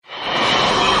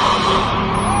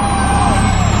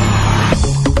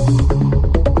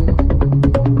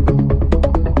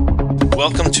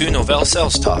Welcome to Novell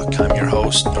Sales Talk. I'm your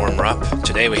host, Norm Rupp.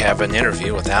 Today we have an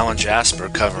interview with Alan Jasper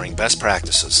covering best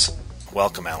practices.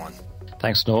 Welcome, Alan.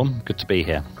 Thanks, Norm. Good to be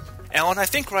here. Alan, I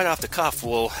think right off the cuff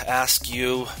we'll ask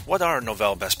you, what are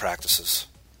Novell best practices?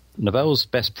 Novell's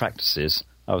best practices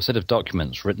are a set of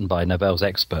documents written by Novell's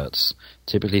experts,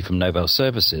 typically from Novell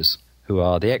Services, who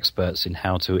are the experts in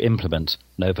how to implement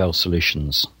Novell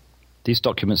solutions. These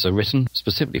documents are written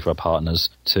specifically for our partners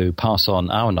to pass on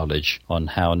our knowledge on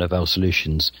how Novell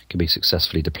solutions can be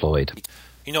successfully deployed.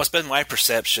 You know, it's been my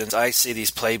perception. I see these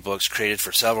playbooks created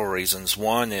for several reasons.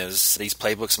 One is these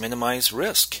playbooks minimize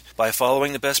risk. By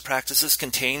following the best practices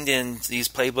contained in these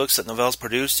playbooks that Novell's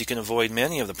produced, you can avoid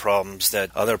many of the problems that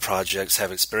other projects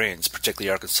have experienced, particularly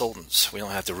our consultants. We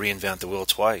don't have to reinvent the wheel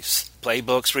twice.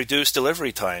 Playbooks reduce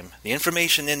delivery time. The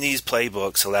information in these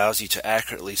playbooks allows you to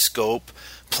accurately scope,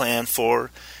 plan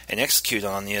for, and execute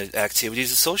on the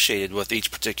activities associated with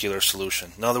each particular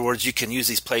solution. In other words, you can use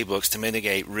these playbooks to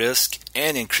mitigate risk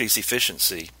and increase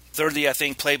efficiency. Thirdly, I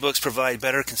think playbooks provide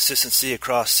better consistency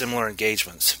across similar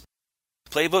engagements.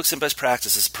 Playbooks and best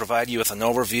practices provide you with an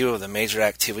overview of the major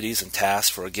activities and tasks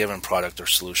for a given product or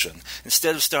solution.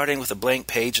 Instead of starting with a blank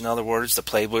page, in other words, the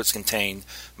playbooks contain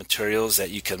materials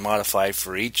that you can modify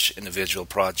for each individual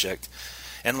project.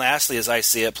 And lastly, as I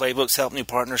see it, playbooks help new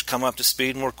partners come up to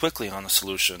speed more quickly on a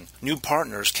solution. New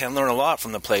partners can learn a lot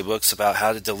from the playbooks about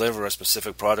how to deliver a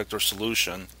specific product or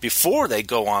solution before they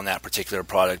go on that particular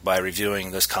product by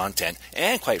reviewing this content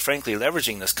and, quite frankly,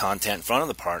 leveraging this content in front of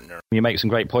the partner. You make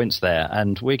some great points there,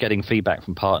 and we're getting feedback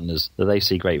from partners that they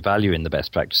see great value in the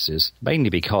best practices, mainly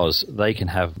because they can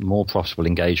have more profitable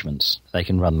engagements. They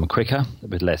can run them quicker,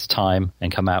 with less time,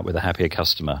 and come out with a happier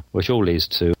customer, which all leads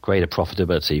to greater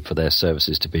profitability for their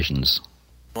services divisions.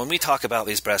 When we talk about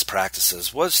these best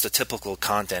practices, what's the typical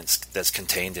content that's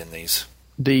contained in these?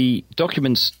 The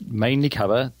documents mainly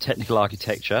cover technical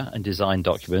architecture and design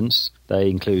documents. They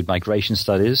include migration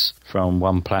studies from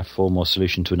one platform or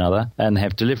solution to another, and they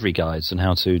have delivery guides on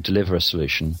how to deliver a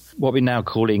solution. What we're now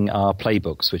calling our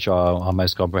playbooks, which are our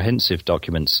most comprehensive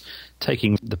documents,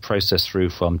 taking the process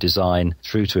through from design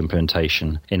through to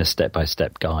implementation in a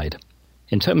step-by-step guide.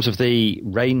 In terms of the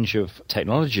range of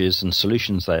technologies and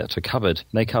solutions that are covered,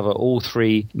 they cover all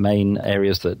three main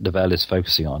areas that Novell is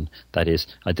focusing on. That is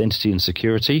identity and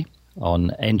security,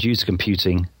 on end-user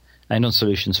computing, and on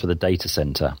solutions for the data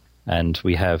center. And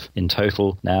we have in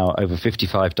total now over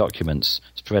 55 documents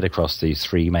spread across these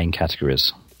three main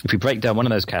categories. If we break down one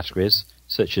of those categories,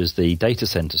 such as the data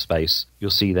center space,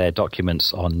 you'll see there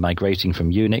documents on migrating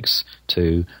from Unix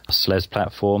to a SLES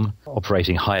platform,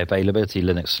 operating high availability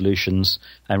Linux solutions,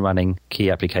 and running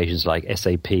key applications like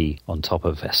SAP on top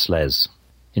of SLES.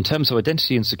 In terms of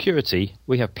identity and security,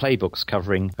 we have playbooks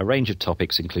covering a range of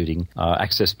topics, including our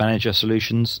Access Manager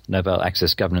solutions, Novell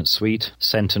Access Governance Suite,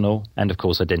 Sentinel, and of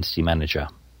course Identity Manager.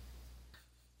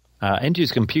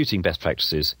 End-user computing best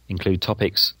practices include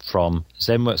topics from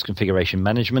ZenWorks configuration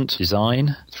management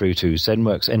design through to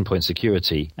ZenWorks endpoint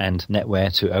security and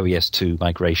NetWare to OES2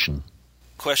 migration.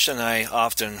 Question I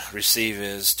often receive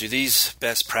is, do these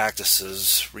best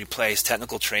practices replace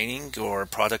technical training or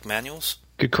product manuals?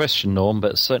 Good question, Norm,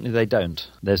 but certainly they don't.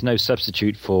 There's no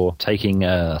substitute for taking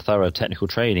a thorough technical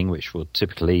training, which will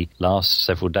typically last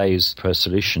several days per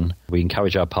solution. We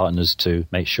encourage our partners to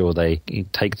make sure they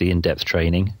take the in-depth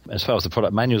training. As far as the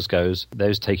product manuals goes,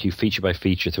 those take you feature by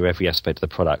feature through every aspect of the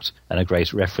product, and a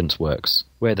great reference works.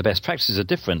 Where the best practices are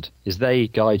different is they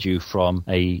guide you from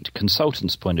a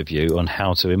consultant's point of view on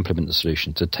how to implement the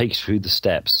solution, to take you through the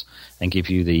steps and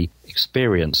give you the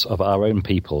experience of our own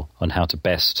people on how to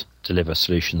best deliver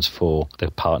solutions for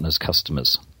the partners'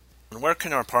 customers. And where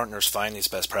can our partners find these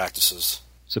best practices?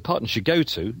 So partners should go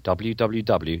to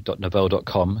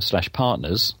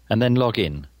www.novell.com/partners and then log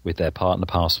in with their partner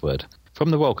password. From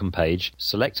the welcome page,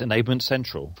 select Enablement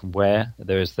Central, from where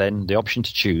there is then the option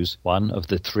to choose one of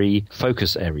the three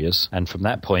focus areas, and from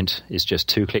that point it's just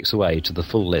 2 clicks away to the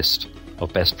full list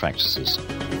of best practices.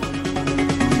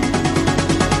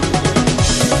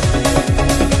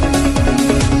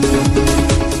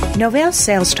 Novell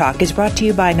Sales Talk is brought to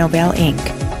you by Novell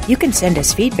Inc. You can send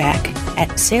us feedback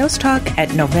at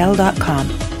salestalk@novell.com.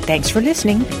 Thanks for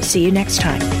listening. See you next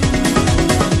time.